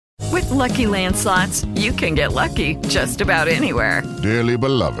Lucky Land Slots, you can get lucky just about anywhere. Dearly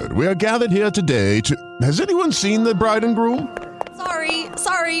beloved, we are gathered here today to... Has anyone seen the bride and groom?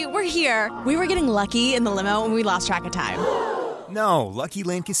 Sorry, we're here. We were getting lucky in the limo and we lost track of time. No, Lucky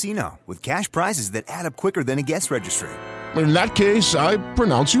Land Casino, with cash prizes that add up quicker than a guest registry. In that case, I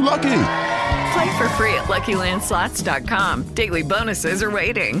pronounce you lucky. Play for free at LuckyLandSlots.com. Daily bonuses are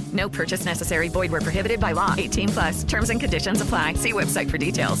waiting. No purchase necessary. Void where prohibited by law. 18+. Terms and conditions apply. See website for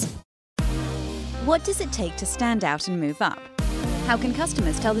details. What does it take to stand out and move up? How can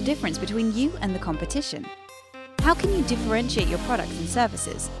customers tell the difference between you and the competition? How can you differentiate your products and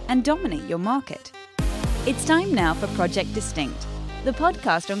services and dominate your market? It's time now for Project Distinct, the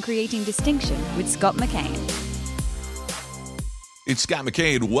podcast on creating distinction with Scott McKain. It's Scott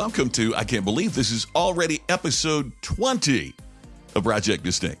McKain. Welcome to, I can't believe this is already episode 20 of Project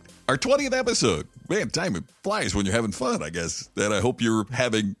Distinct. Our 20th episode. Man, time flies when you're having fun, I guess. And I hope you're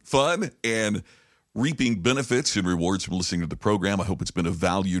having fun and reaping benefits and rewards from listening to the program. I hope it's been of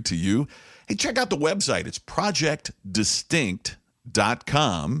value to you. Hey, check out the website. It's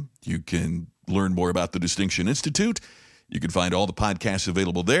projectdistinct.com. You can learn more about the Distinction Institute. You can find all the podcasts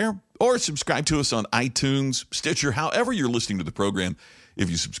available there, or subscribe to us on iTunes, Stitcher, however you're listening to the program. If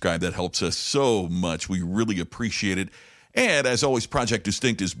you subscribe, that helps us so much. We really appreciate it. And as always, Project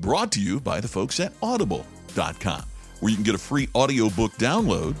Distinct is brought to you by the folks at audible.com, where you can get a free audiobook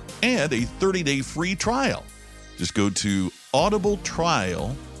download and a 30-day free trial. Just go to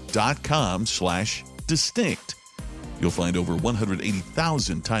audibletrial.com/distinct. You'll find over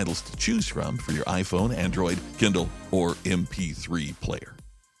 180,000 titles to choose from for your iPhone, Android, Kindle, or MP3 player.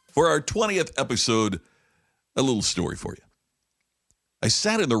 For our 20th episode, a little story for you. I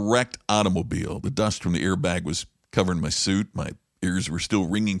sat in the wrecked automobile. The dust from the airbag was covering my suit. My ears were still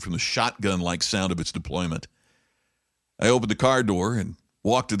ringing from the shotgun-like sound of its deployment. I opened the car door and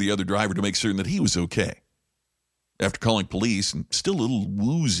walked to the other driver to make certain that he was okay. After calling police and still a little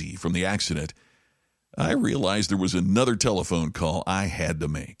woozy from the accident, I realized there was another telephone call I had to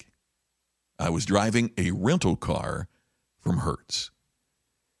make. I was driving a rental car from Hertz.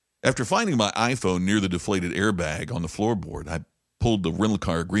 After finding my iPhone near the deflated airbag on the floorboard, I pulled the rental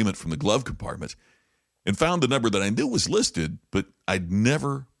car agreement from the glove compartment and found the number that I knew was listed, but I'd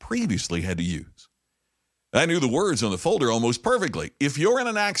never previously had to use. I knew the words on the folder almost perfectly. If you're in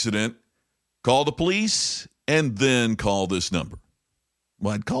an accident, call the police and then call this number.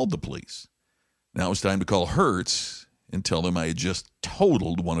 Well, I'd called the police. Now it's time to call Hertz and tell them I had just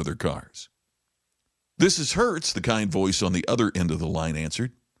totaled one of their cars. "This is Hertz," the kind voice on the other end of the line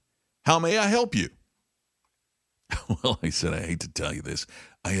answered. "How may I help you?" Well, I said, I hate to tell you this.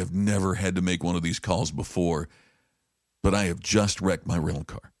 I have never had to make one of these calls before, but I have just wrecked my rental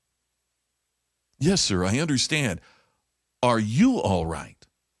car. "Yes, sir, I understand. Are you all right?"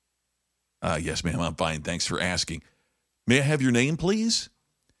 Yes, ma'am, I'm fine. Thanks for asking. "May I have your name, please?"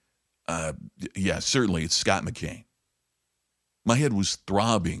 Yes, certainly. It's Scott McKain." My head was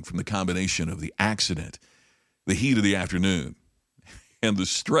throbbing from the combination of the accident, the heat of the afternoon, and the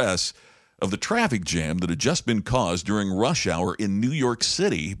stress of the traffic jam that had just been caused during rush hour in New York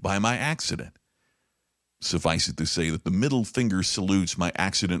City by my accident. Suffice it to say that the middle finger salutes my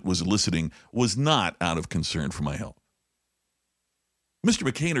accident was eliciting was not out of concern for my health. "Mr.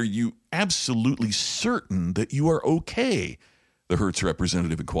 McKain, are you absolutely certain that you are okay?" the Hertz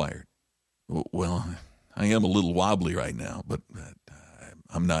representative inquired. "Well, I am a little wobbly right now, but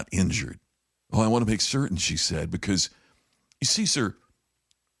I'm not injured." "Oh, I want to make certain," she said, "because, you see, sir,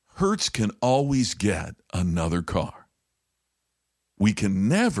 Hertz can always get another car. We can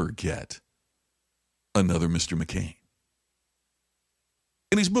never get another Mr. McKain."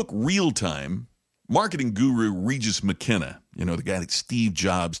 In his book, Real Time, marketing guru Regis McKenna, the guy that Steve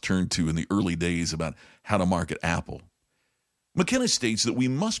Jobs turned to in the early days about how to market Apple, McKenna states that we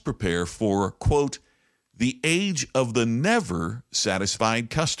must prepare for, quote, "the age of the never satisfied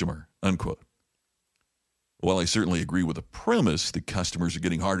customer," unquote. While I certainly agree with the premise that customers are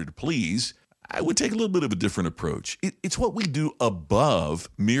getting harder to please, I would take a little bit of a different approach. It's what we do above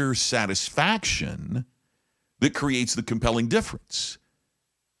mere satisfaction that creates the compelling difference.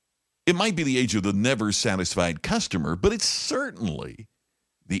 It might be the age of the never satisfied customer, but it's certainly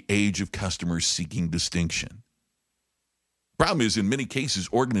the age of customers seeking distinction. Problem is, in many cases,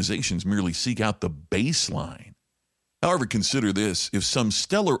 organizations merely seek out the baseline. However, consider this. If some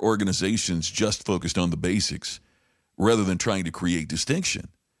stellar organizations just focused on the basics rather than trying to create distinction,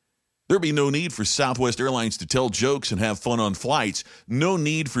 there'd be no need for Southwest Airlines to tell jokes and have fun on flights. No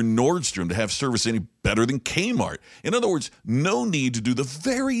need for Nordstrom to have service any better than Kmart. In other words, no need to do the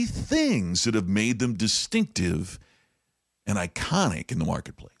very things that have made them distinctive and iconic in the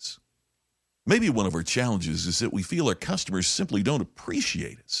marketplace. Maybe one of our challenges is that we feel our customers simply don't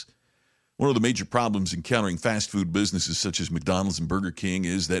appreciate us. One of the major problems encountering fast food businesses such as McDonald's and Burger King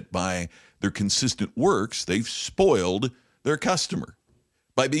is that by their consistent works, they've spoiled their customer.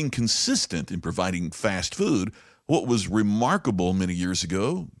 By being consistent in providing fast food, what was remarkable many years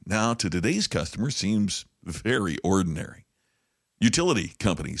ago, now to today's customer seems very ordinary. Utility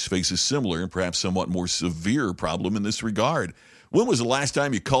companies face a similar and perhaps somewhat more severe problem in this regard. When was the last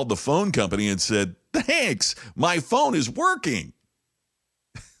time you called the phone company and said, "Thanks, my phone is working"?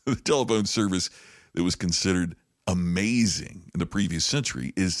 The telephone service that was considered amazing in the previous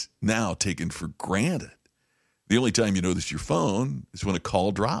century is now taken for granted. The only time you notice your phone is when a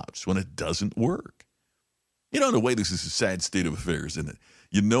call drops, when it doesn't work. In a way, this is a sad state of affairs, isn't it?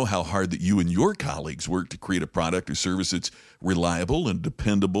 You know how hard that you and your colleagues work to create a product or service that's reliable and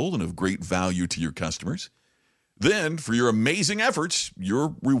dependable and of great value to your customers. Then, for your amazing efforts,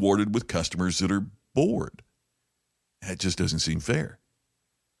 you're rewarded with customers that are bored. That just doesn't seem fair.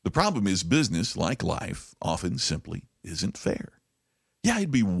 The problem is business, like life, often simply isn't fair. Yeah,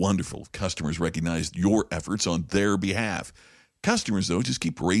 it'd be wonderful if customers recognized your efforts on their behalf. Customers, though, just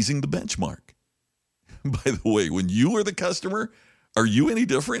keep raising the benchmark. By the way, when you are the customer, are you any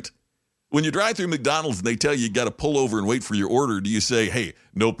different? When you drive through McDonald's and they tell you got to pull over and wait for your order, do you say, "Hey,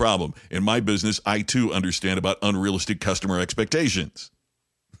 no problem. In my business, I too understand about unrealistic customer expectations"?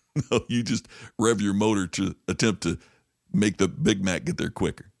 No, you just rev your motor to attempt to make the Big Mac get there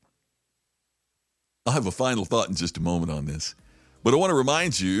quicker. I'll have a final thought in just a moment on this. But I want to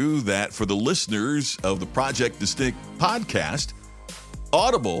remind you that for the listeners of the Project Distinct podcast,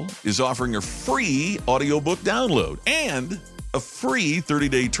 Audible is offering a free audiobook download and a free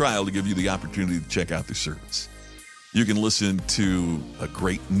 30-day trial to give you the opportunity to check out their service. You can listen to a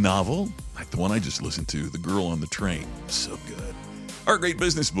great novel, like the one I just listened to, The Girl on the Train. So good. Or a great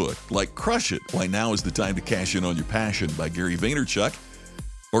business book, like Crush It, Why Now is the Time to Cash In on Your Passion by Gary Vaynerchuk.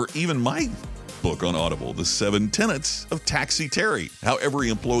 Or even my book on Audible, The 7 Tenets of Taxi Terry, How Every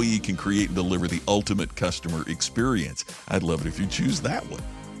Employee Can Create and Deliver the Ultimate Customer Experience. I'd love it if you choose that one.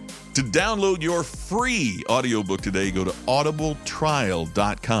 To download your free audiobook today, go to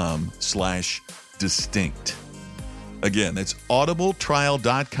audibletrial.com/distinct. Again, that's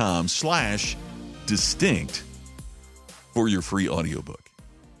audibletrial.com/distinct for your free audiobook.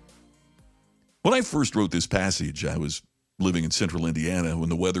 When I first wrote this passage, I was living in central Indiana when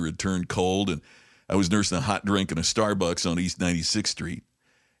the weather had turned cold and I was nursing a hot drink in a Starbucks on East 96th Street.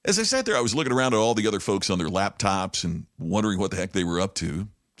 As I sat there, I was looking around at all the other folks on their laptops and wondering what the heck they were up to,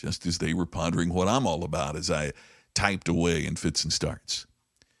 just as they were pondering what I'm all about as I typed away in fits and starts.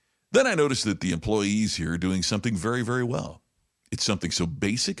 Then I noticed that the employees here are doing something very, very well. It's something so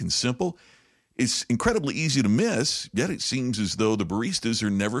basic and simple. It's incredibly easy to miss, yet it seems as though the baristas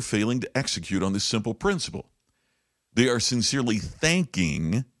are never failing to execute on this simple principle. They are sincerely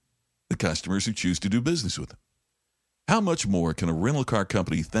thanking the customers who choose to do business with them. How much more can a rental car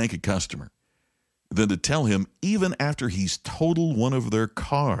company thank a customer than to tell him, even after he's totaled one of their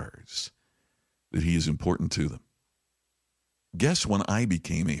cars, that he is important to them? Guess when I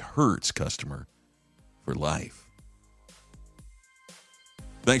became a Hertz customer for life.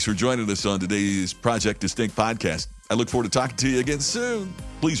 Thanks for joining us on today's Project Distinct podcast. I look forward to talking to you again soon.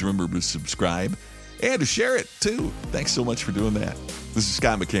 Please remember to subscribe and to share it, too. Thanks so much for doing that. This is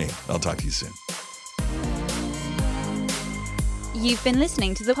Scott McKain. I'll talk to you soon. You've been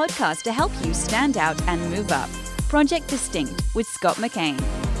listening to the podcast to help you stand out and move up. Project Distinct with Scott McKain.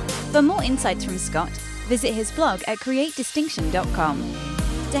 For more insights from Scott, visit his blog at createdistinction.com.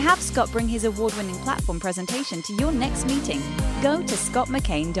 To have Scott bring his award-winning platform presentation to your next meeting, go to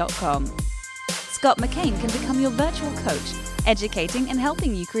scottmckain.com. Scott McKain can become your virtual coach, educating and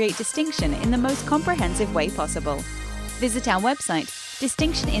helping you create distinction in the most comprehensive way possible. Visit our website,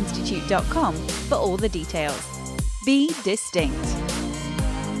 distinctioninstitute.com, for all the details. Be distinct.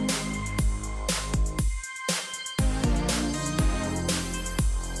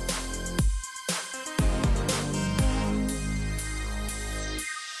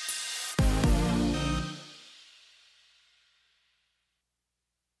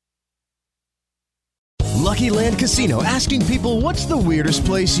 Lucky Land Casino, asking people, what's the weirdest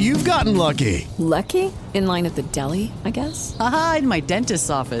place you've gotten lucky? Lucky? In line at the deli, I guess? Aha, in my dentist's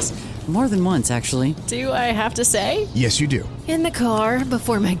office. More than once, actually. Do I have to say? Yes, you do. In the car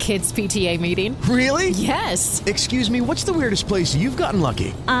before my kids' PTA meeting. Really? Yes. Excuse me, what's the weirdest place you've gotten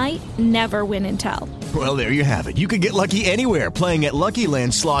lucky? I never win and tell. Well, there you have it. You can get lucky anywhere, playing at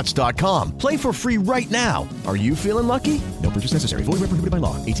LuckyLandSlots.com. Play for free right now. Are you feeling lucky? No purchase necessary. Void where prohibited by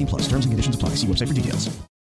law. 18+. Terms and conditions apply. See website for details.